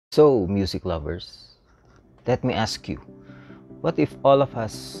So, music lovers, let me ask you, what if all of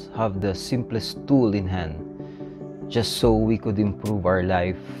us have the simplest tool in hand, just so we could improve our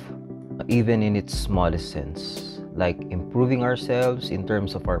life, even in its smallest sense, like improving ourselves in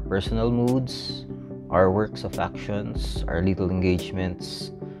terms of our personal moods, our works of actions, our little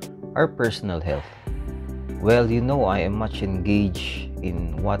engagements, our personal health? Well, I am much engaged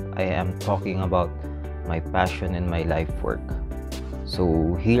in what I am talking about, my passion and my life work.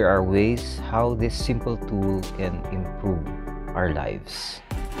 So here are ways how this simple tool can improve our lives.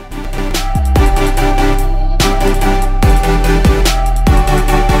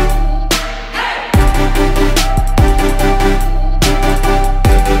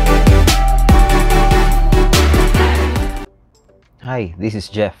 Hi, this is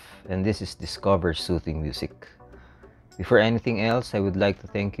Jeff, and this is Discover Soothing Music. Before anything else, I would like to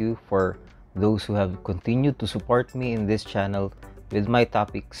thank you for those who have continued to support me in this channel with my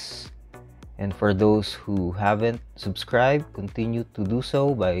topics, and for those who haven't subscribed, continue to do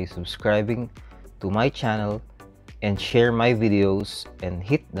so by subscribing to my channel and share my videos and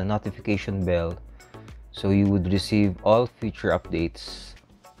hit the notification bell so you would receive all future updates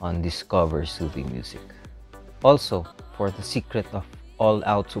on Discover Soothing Music. Also, for the secret of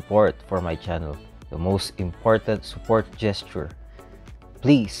all-out support for my channel, the most important support gesture,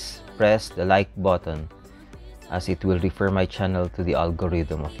 please press the like button, as it will refer my channel to the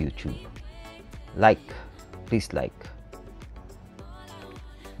algorithm of YouTube. Please like.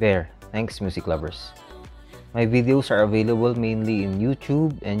 There, thanks music lovers. My videos are available mainly in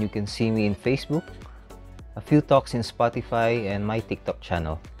YouTube, and you can see me in Facebook, a few talks in Spotify, and my TikTok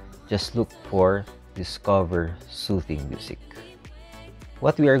channel. Just look for Discover Soothing Music.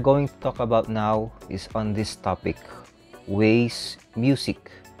 What we are going to talk about now is on this topic, ways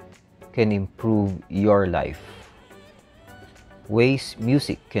music can improve your life. Ways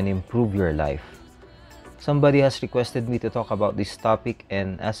music can improve your life. Somebody has requested me to talk about this topic,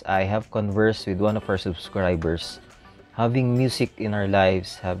 and as I have conversed with one of our subscribers, having music in our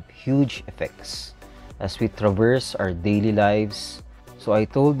lives have huge effects as we traverse our daily lives. So I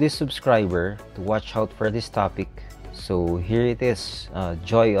told this subscriber to watch out for this topic. So here it is,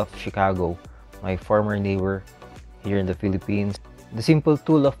 Joy of Chicago, my former neighbor here in the Philippines. The simple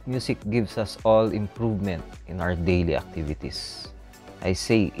tool of music gives us all improvement in our daily activities. I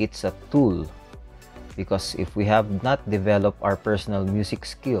say it's a tool because if we have not developed our personal music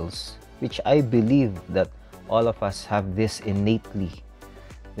skills, which I believe that all of us have this innately,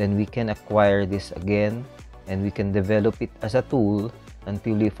 then we can acquire this again and we can develop it as a tool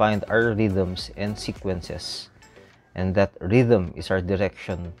until we find our rhythms and sequences. And that rhythm is our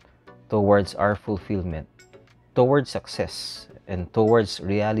direction towards our fulfillment, towards success, and towards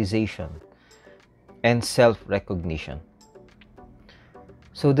realization and self-recognition.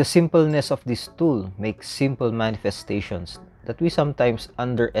 So the simpleness of this tool makes simple manifestations that we sometimes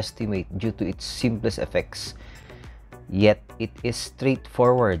underestimate due to its simplest effects. Yet it is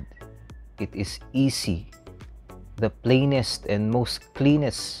straightforward, it is easy, the plainest and most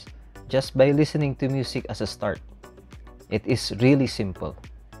cleanest, just by listening to music as a start. It is really simple.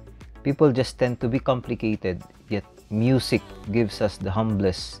 People just tend to be complicated, yet music gives us the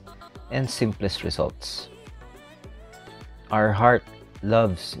humblest and simplest results. Our heart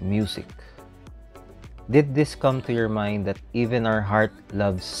loves music. Did this come to your mind that even our heart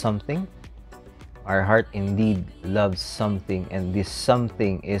loves something? Our heart indeed loves something, and this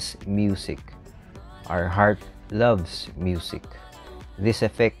something is music. Our heart loves music. This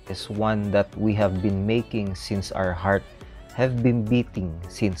effect is one that we have been making since our heart have been beating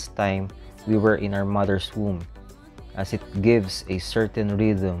since time we were in our mother's womb, as it gives a certain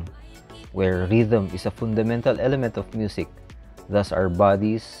rhythm, where rhythm is a fundamental element of music. Thus our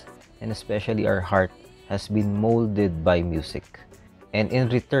bodies, and especially our heart, has been molded by music. And in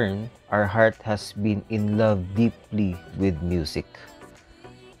return, our heart has been in love deeply with music.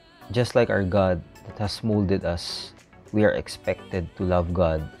 Just like our God that has molded us, we are expected to love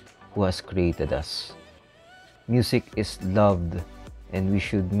God who has created us. Music is loved, and we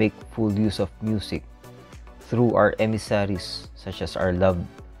should make full use of music through our emissaries, such as our loved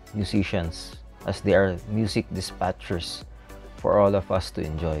musicians, as they are music dispatchers for all of us to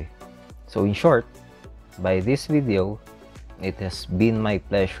enjoy. So in short, by this video, it has been my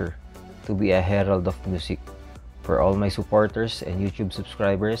pleasure to be a herald of music for all my supporters and YouTube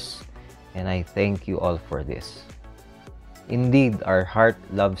subscribers, and I thank you all for this. Indeed, our heart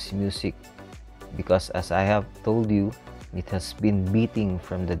loves music because, as I have told you, it has been beating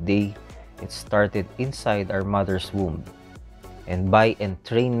from the day it started inside our mother's womb. And by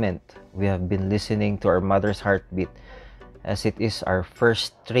entrainment, we have been listening to our mother's heartbeat as it is our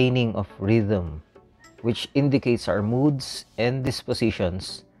first training of rhythm, which indicates our moods and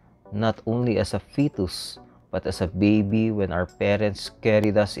dispositions, not only as a fetus, but as a baby. When our parents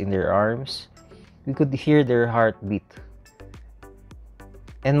carried us in their arms, we could hear their heartbeat.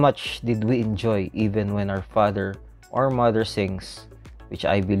 And much did we enjoy even when our father or mother sings, which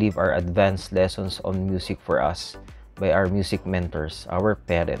I believe are advanced lessons on music for us by our music mentors, our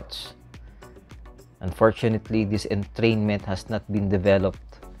parents. Unfortunately, this entrainment has not been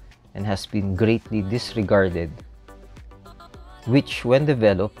developed and has been greatly disregarded, which when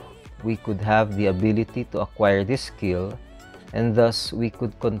developed, we could have the ability to acquire this skill, and thus we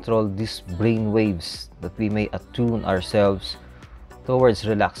could control these brain waves that we may attune ourselves towards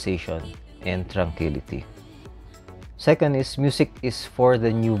relaxation and tranquility. Second is, music is for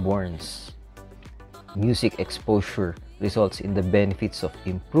the newborns. Music exposure results in the benefits of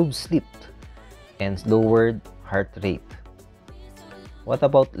improved sleep and lowered heart rate. What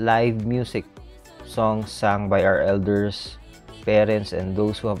about live music? Songs sung by our elders, parents, and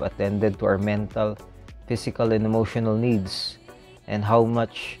those who have attended to our mental, physical, and emotional needs, and how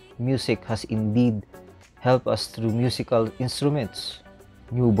much music has indeed helped us through musical instruments,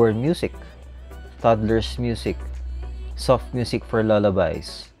 newborn music, toddlers music, soft music for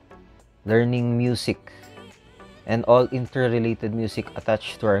lullabies, learning music, and all interrelated music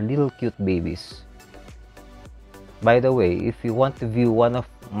attached to our little cute babies. By the way, if you want to view one of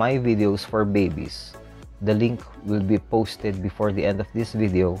my videos for babies, the link will be posted before the end of this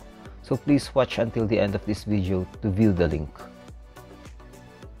video, so please watch until the end of this video to view the link.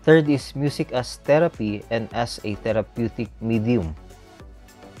 Third is music as therapy and as a therapeutic medium.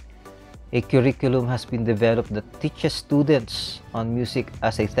 A curriculum has been developed that teaches students on music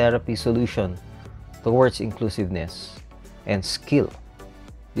as a therapy solution towards inclusiveness and skill.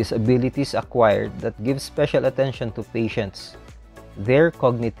 These abilities acquired that give special attention to patients, their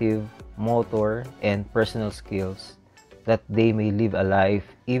cognitive, motor, and personal skills, that they may live a life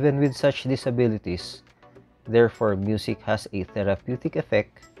even with such disabilities. Therefore, music has a therapeutic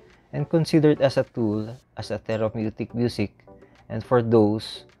effect and considered as a tool as a therapeutic music, and for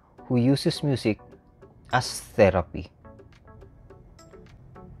those who uses music as therapy.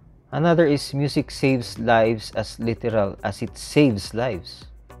 Another is music saves lives as literal as it saves lives.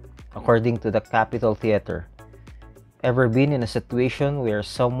 According to the Capitol Theater, ever been in a situation where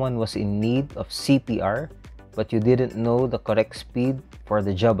someone was in need of CPR but you didn't know the correct speed for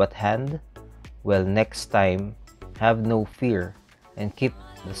the job at hand? Well, next time, have no fear and keep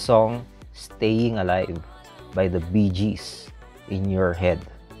the song Staying Alive by the Bee Gees in your head.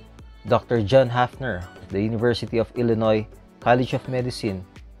 Dr. John Hafner of the University of Illinois College of Medicine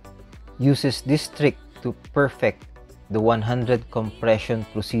uses this trick to perfect the 100 compression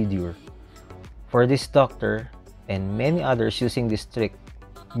procedure. For this doctor and many others using this trick,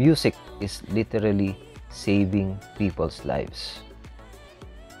 music is literally saving people's lives.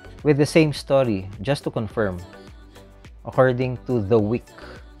 With the same story, just to confirm, according to The Week,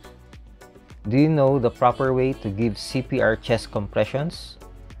 do you know the proper way to give CPR chest compressions?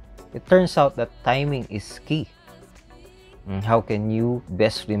 It turns out that timing is key. How can you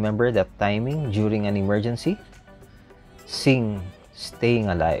best remember that timing during an emergency? Sing Staying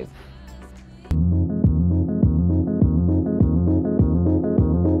Alive.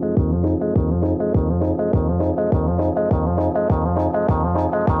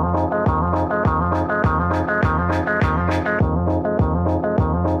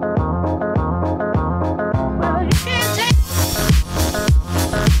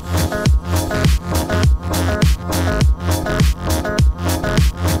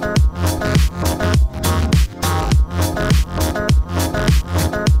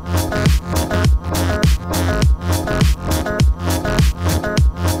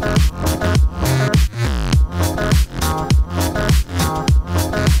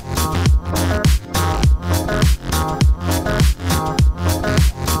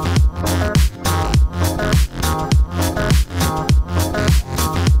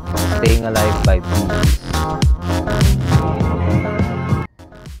 Staying Alive by Bee Gees.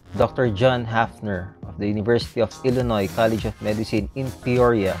 Dr. John Hafner of the University of Illinois College of Medicine in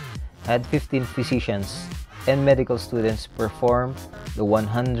Peoria had 15 physicians and medical students perform the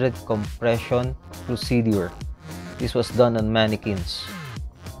 100 compression procedure. This was done on mannequins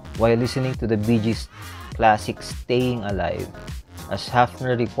while listening to the Bee Gees classic Staying Alive. As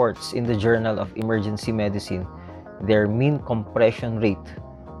Hafner reports in the Journal of Emergency Medicine, their mean compression rate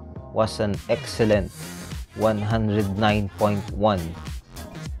was an excellent 109.1.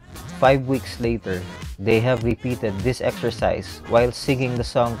 5 weeks later, they have repeated this exercise while singing the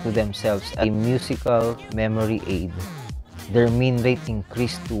song to themselves as a musical memory aid. their mean rate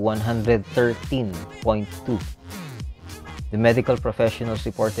increased to 113.2. The medical professionals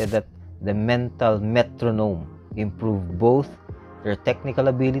reported that the mental metronome improved both their technical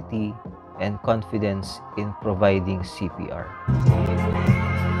ability and confidence in providing CPR.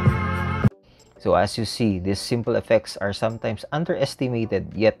 So as you see, these simple effects are sometimes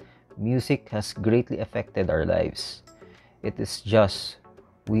underestimated, yet music has greatly affected our lives. It is just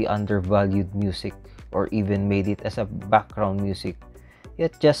we undervalued music or even made it as a background music.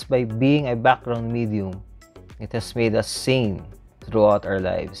 Yet just by being a background medium, it has made us sane throughout our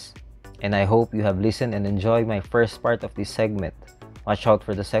lives. And I hope you have listened and enjoyed my first part of this segment. Watch out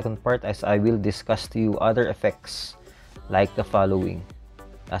for the second part as I will discuss to you other effects like the following.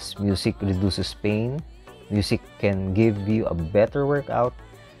 As music reduces pain, music can give you a better workout,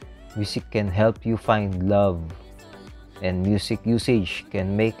 music can help you find love, and music usage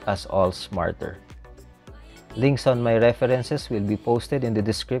can make us all smarter. Links on my references will be posted in the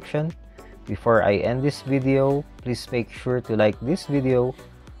description. Before I end this video, please make sure to like this video.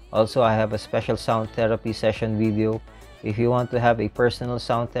 Also, I have a special sound therapy session video. If you want to have a personal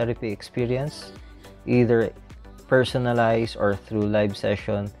sound therapy experience, either personalized or through live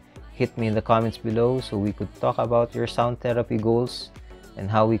session, hit me in the comments below so we could talk about your sound therapy goals and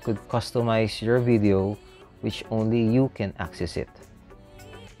how we could customize your video which only you can access it.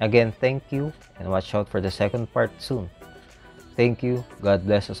 Again, thank you and watch out for the second part soon. Thank you, God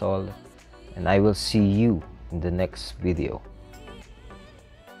bless us all, and I will see you in the next video.